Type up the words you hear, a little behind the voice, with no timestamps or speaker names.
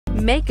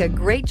Make a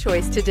great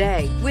choice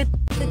today with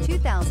the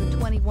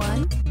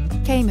 2021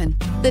 Cayman.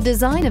 The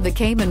design of the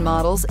Cayman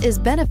models is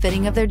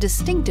benefiting of their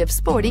distinctive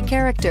sporty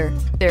character.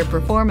 Their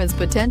performance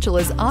potential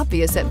is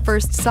obvious at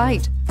first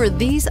sight, for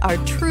these are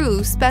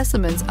true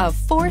specimens of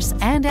force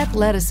and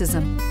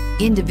athleticism.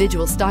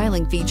 Individual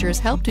styling features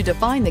help to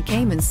define the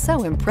Cayman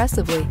so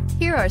impressively.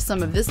 Here are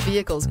some of this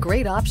vehicle's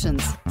great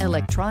options: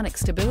 electronic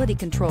stability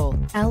control,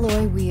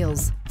 alloy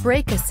wheels,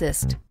 brake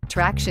assist,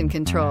 traction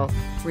control,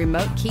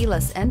 remote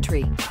keyless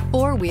entry,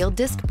 four-wheel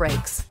disc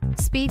brakes,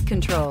 speed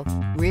control,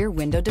 rear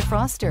window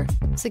defroster,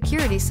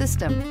 security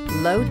system,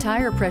 low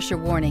tire pressure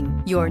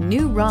warning. Your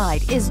new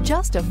ride is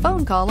just a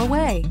phone call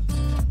away.